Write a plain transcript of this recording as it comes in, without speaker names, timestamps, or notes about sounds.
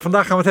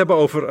Vandaag gaan we het hebben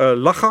over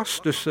lachgas,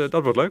 dus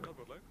dat wordt leuk.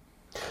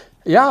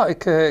 Ja,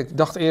 ik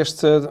dacht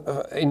eerst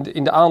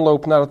in de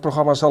aanloop naar het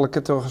programma zal ik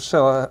het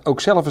ook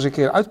zelf eens een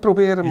keer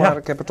uitproberen, maar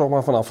ik heb er toch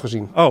maar van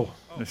afgezien. Oh,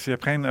 dus je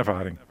hebt geen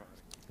ervaring?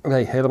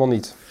 Nee, helemaal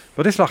niet.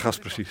 Wat is lachgas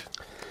precies?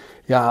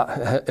 Ja,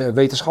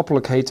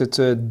 wetenschappelijk heet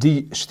het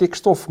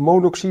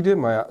distikstofmonoxide,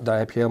 maar ja, daar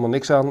heb je helemaal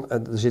niks aan.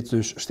 Er zit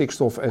dus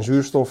stikstof en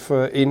zuurstof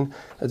in.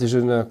 Het is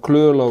een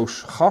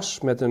kleurloos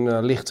gas met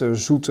een lichte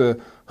zoete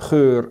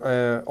geur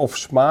of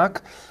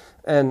smaak.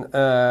 En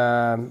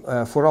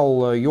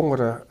vooral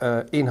jongeren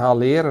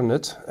inhaleren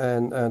het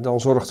en dan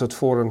zorgt het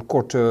voor een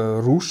korte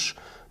roes.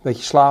 Een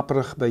beetje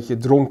slaperig, een beetje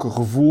dronken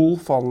gevoel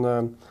van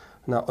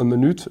een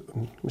minuut,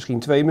 misschien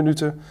 2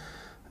 minuten.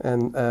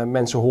 En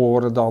mensen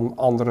horen dan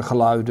andere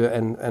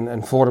geluiden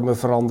en vormen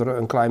veranderen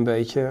een klein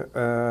beetje.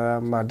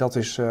 Maar dat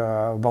is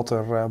wat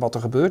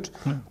er gebeurt.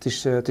 Ja.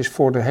 Het is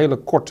voor de hele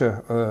korte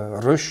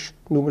rush,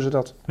 noemen ze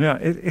dat. Ja,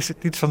 is het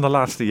iets van de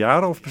laatste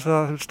jaren of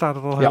bestaat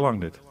het al heel lang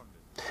dit?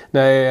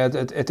 Nee,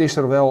 het is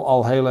er wel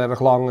al heel erg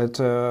lang.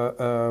 Het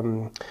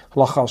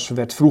lachgas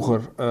werd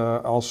vroeger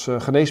als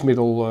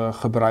geneesmiddel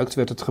gebruikt.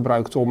 Werd het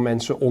gebruikt om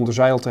mensen onder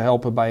zeil te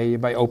helpen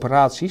bij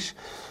operaties.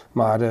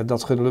 Maar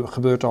dat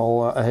gebeurt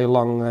al heel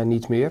lang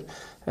niet meer.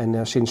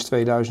 En sinds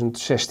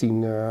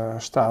 2016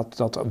 staat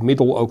dat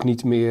middel ook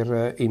niet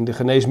meer in de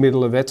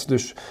geneesmiddelenwet.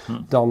 Dus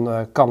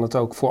dan kan het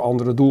ook voor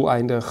andere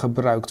doeleinden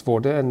gebruikt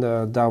worden.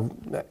 En daar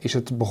is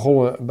het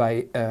begonnen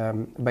bij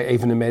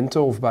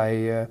evenementen of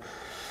bij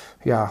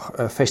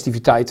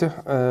festiviteiten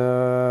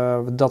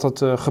dat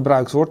het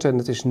gebruikt wordt. En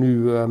het is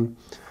nu,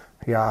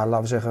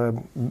 laten we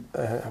zeggen,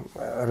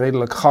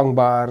 redelijk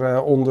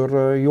gangbaar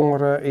onder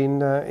jongeren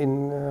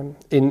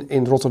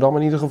in Rotterdam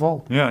in ieder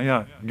geval.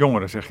 Ja,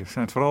 jongeren zeg je.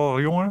 Zijn het vooral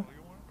jongeren?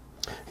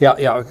 Ja,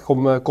 ik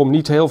kom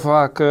niet heel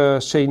vaak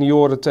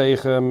senioren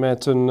tegen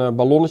met een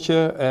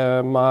ballonnetje,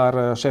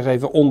 maar zeg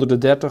even onder de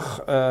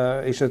 30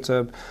 is het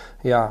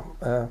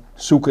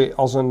zoeken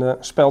als een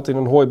speld in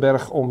een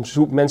hooiberg om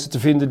mensen te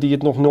vinden die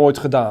het nog nooit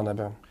gedaan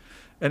hebben.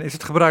 En is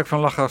het gebruik van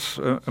lachgas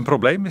een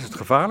probleem? Is het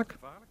gevaarlijk?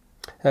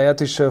 Ja,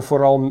 het is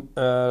vooral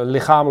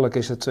lichamelijk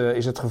is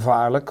het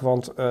gevaarlijk,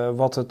 want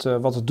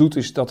wat het doet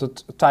is dat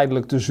het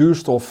tijdelijk de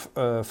zuurstof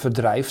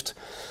verdrijft.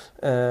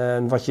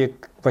 En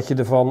wat je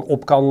ervan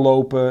op kan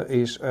lopen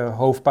is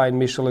hoofdpijn,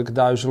 misselijk,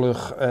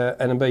 duizelig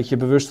en een beetje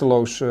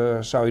bewusteloos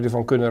zou je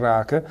ervan kunnen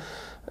raken.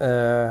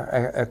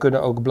 Er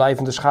kunnen ook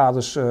blijvende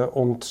schades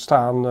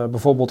ontstaan,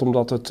 bijvoorbeeld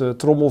omdat het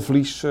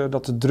trommelvlies,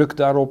 dat de druk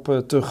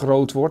daarop te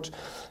groot wordt.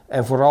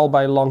 En vooral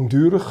bij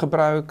langdurig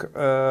gebruik,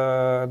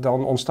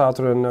 dan ontstaat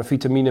er een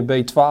vitamine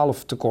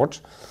B12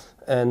 tekort.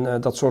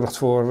 En dat zorgt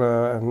voor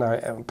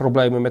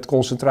problemen met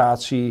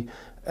concentratie.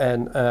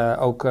 En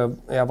ook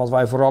wat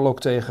wij vooral ook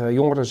tegen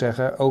jongeren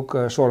zeggen, ook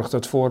zorgt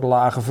het voor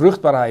lage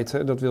vruchtbaarheid.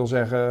 Hè? Dat wil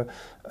zeggen,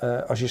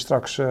 als je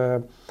straks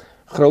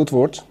groot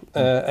wordt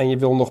en je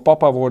wil nog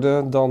papa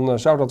worden, dan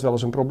zou dat wel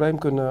eens een probleem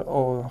kunnen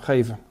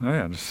geven. Nou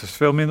ja, dus het is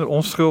veel minder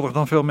onschuldig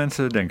dan veel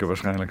mensen denken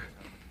waarschijnlijk.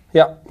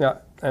 Ja.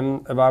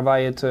 En waar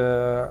wij het,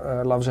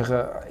 laten we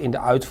zeggen, in de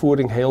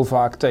uitvoering heel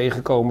vaak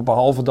tegenkomen,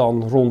 behalve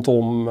dan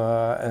rondom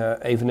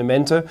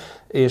evenementen,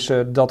 is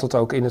dat het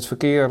ook in het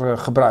verkeer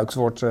gebruikt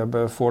wordt. We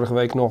hebben vorige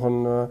week nog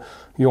een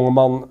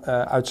jongeman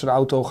uit zijn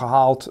auto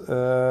gehaald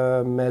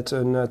met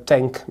een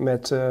tank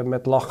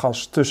met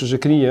lachgas tussen zijn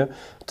knieën,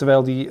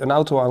 terwijl hij een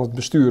auto aan het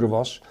besturen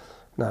was.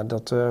 Nou,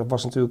 dat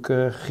was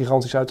natuurlijk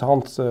gigantisch uit de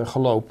hand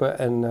gelopen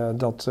en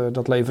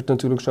dat levert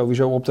natuurlijk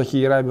sowieso op dat je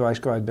je rijbewijs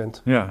kwijt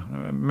bent. Ja,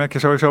 merk je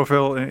sowieso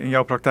veel in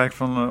jouw praktijk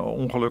van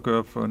ongelukken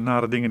of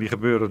nare dingen die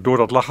gebeuren door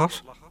dat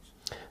lachgas?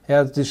 Ja,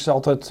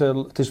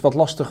 het is wat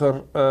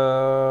lastiger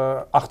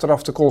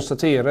achteraf te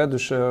constateren.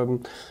 Dus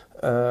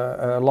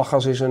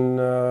lachgas is een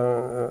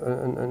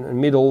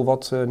middel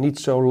wat niet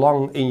zo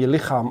lang in je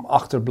lichaam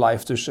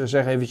achterblijft. Dus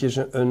zeg eventjes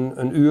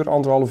een uur,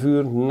 1,5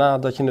 uur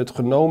nadat je het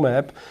genomen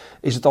hebt,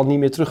 is het al niet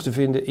meer terug te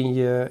vinden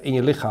in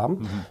je lichaam.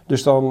 Mm-hmm.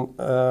 Dus dan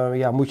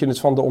moet je het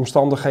van de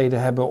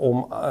omstandigheden hebben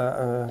om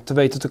te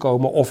weten te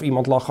komen of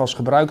iemand lachgas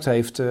gebruikt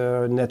heeft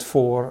net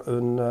voor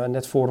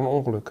een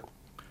ongeluk.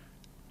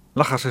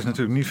 Lachgas is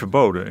natuurlijk niet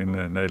verboden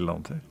in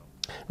Nederland, hè?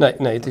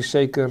 Nee,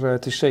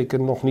 het is zeker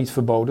nog niet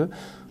verboden.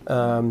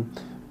 En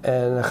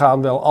er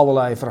gaan wel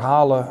allerlei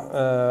verhalen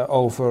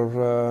over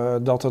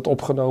dat het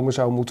opgenomen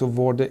zou moeten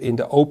worden in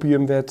de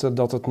opiumwet.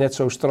 Dat het net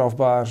zo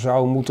strafbaar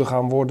zou moeten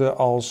gaan worden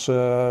als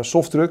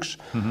softdrugs.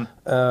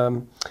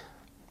 Mm-hmm.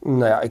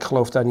 Ik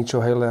geloof daar niet zo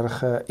heel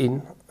erg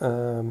in.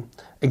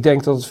 Ik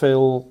denk dat het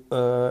veel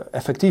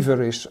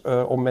effectiever is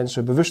om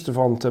mensen bewust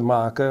ervan te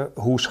maken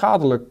hoe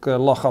schadelijk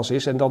lachgas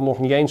is. En dan nog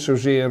niet eens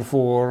zozeer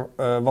voor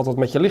wat het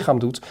met je lichaam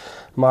doet.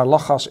 Maar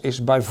lachgas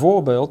is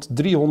bijvoorbeeld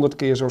 300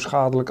 keer zo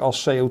schadelijk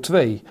als CO2.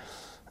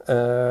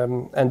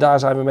 En daar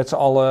zijn we met z'n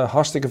allen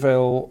hartstikke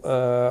veel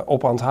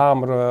op aan het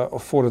hameren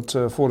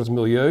voor het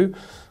milieu.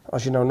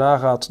 Als je nou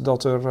nagaat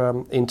dat er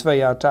in 2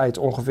 jaar tijd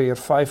ongeveer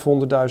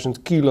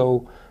 500.000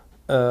 kilo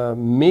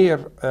meer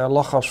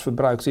lachgas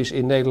verbruikt is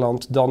in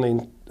Nederland dan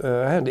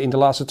in de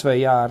laatste 2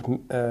 jaar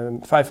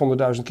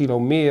 500.000 kilo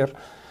meer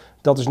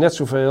Dat is net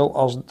zoveel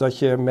als dat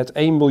je met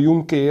 1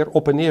 miljoen keer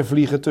op en neer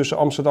vliegen tussen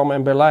Amsterdam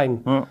en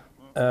Berlijn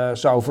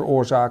zou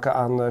veroorzaken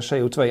aan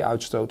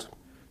CO2-uitstoot.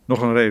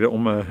 Nog een reden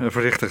om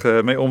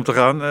voorzichtig mee om te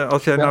gaan.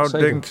 Als jij nou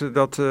zeker. denkt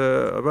dat...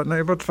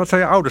 wat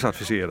zou je ouders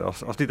adviseren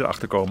als die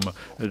erachter komen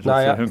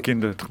dat hun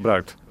kind het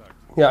gebruikt?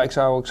 Ja, ik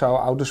zou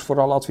ouders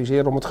vooral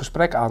adviseren om het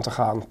gesprek aan te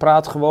gaan.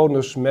 Praat gewoon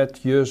eens met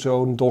je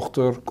zoon,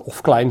 dochter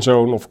of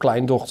kleinzoon of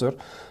kleindochter.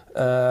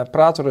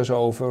 Praat er eens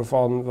over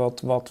van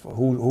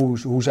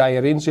hoe zij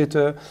erin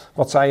zitten,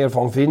 wat zij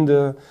ervan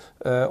vinden,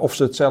 of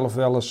ze het zelf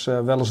wel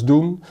eens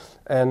doen.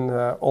 En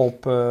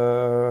op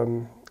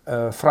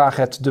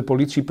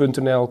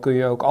vraaghetdepolitie.nl kun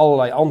je ook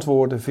allerlei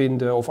antwoorden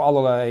vinden of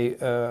allerlei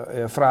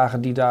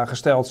vragen die daar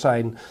gesteld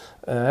zijn.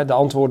 De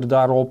antwoorden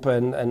daarop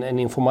en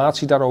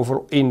informatie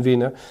daarover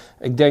inwinnen.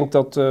 Ik denk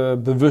dat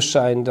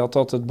bewustzijn dat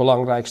het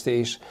belangrijkste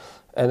is.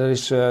 En er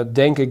is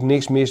denk ik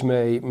niks mis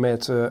mee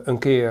met een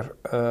keer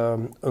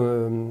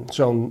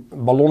zo'n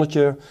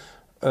ballonnetje,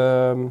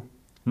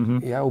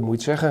 hoe moet je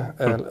het zeggen?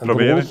 Een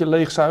ballonnetje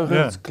leegzuigen.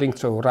 Ja. Het klinkt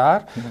zo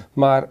raar. Ja.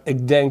 Maar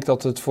ik denk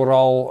dat het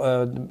vooral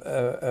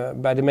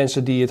bij de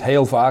mensen die het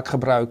heel vaak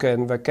gebruiken,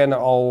 en we kennen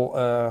al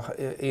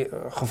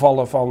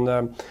gevallen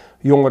van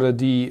jongeren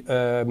die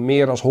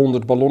meer dan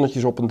 100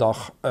 ballonnetjes op een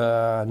dag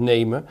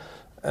nemen.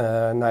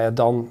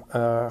 Dan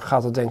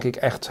gaat het denk ik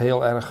echt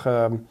heel erg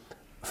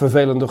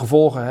vervelende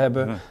gevolgen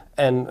hebben. Ja.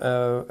 En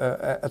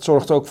het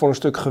zorgt ook voor een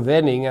stuk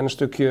gewenning en een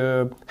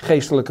stukje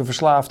geestelijke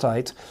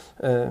verslaafdheid.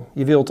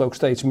 Je wilt ook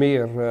steeds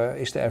meer,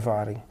 is de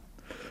ervaring.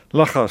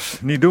 Lachgas,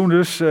 niet doen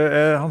dus.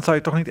 Hans, zou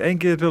je toch niet 1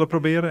 keer het willen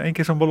proberen? 1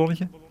 keer zo'n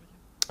ballonnetje?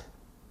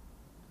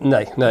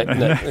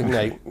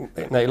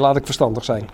 Nee, laat ik verstandig zijn.